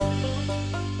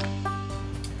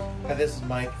Hi, this is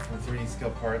Mike from 3D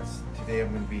Scale Parts. Today I'm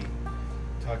going to be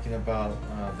talking about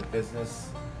the business,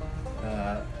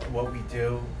 what we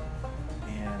do,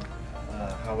 and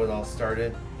how it all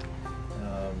started.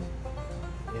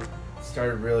 It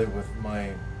started really with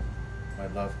my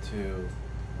love to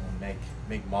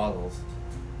make models,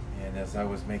 and as I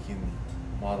was making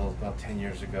models about 10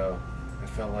 years ago, I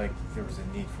felt like there was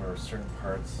a need for certain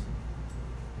parts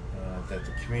that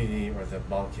the community or the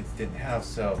model kits didn't have.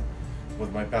 So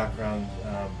with my background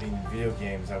being in video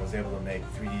games, I was able to make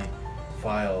 3D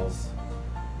files,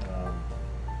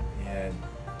 and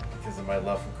because of my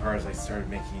love for cars, I started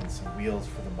making some wheels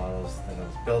for the models that I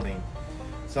was building.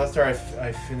 So after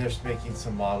I finished making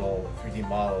some 3D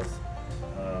models,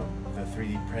 the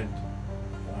 3D print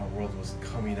world was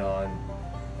coming on,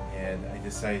 and I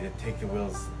decided to take the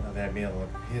wheels that I made on the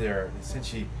computer,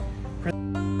 essentially print